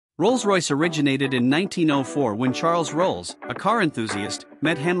Rolls-Royce originated in 1904 when Charles Rolls, a car enthusiast,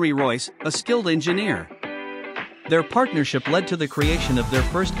 met Henry Royce, a skilled engineer. Their partnership led to the creation of their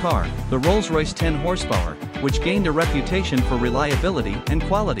first car, the Rolls-Royce 10 horsepower, which gained a reputation for reliability and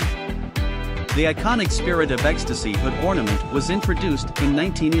quality. The iconic Spirit of Ecstasy hood ornament was introduced in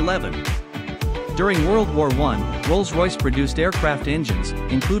 1911. During World War I, Rolls-Royce produced aircraft engines,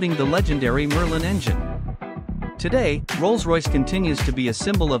 including the legendary Merlin engine. Today, Rolls-Royce continues to be a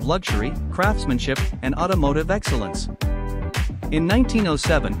symbol of luxury, craftsmanship, and automotive excellence. In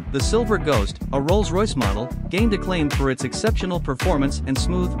 1907, the Silver Ghost, a Rolls-Royce model, gained acclaim for its exceptional performance and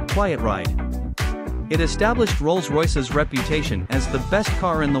smooth, quiet ride. It established Rolls-Royce's reputation as the best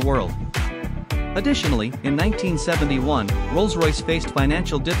car in the world. Additionally, in 1971, Rolls-Royce faced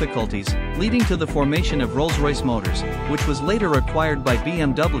financial difficulties, leading to the formation of Rolls-Royce Motors, which was later acquired by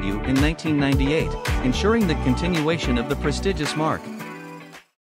BMW in 1998, ensuring the continuation of the prestigious mark.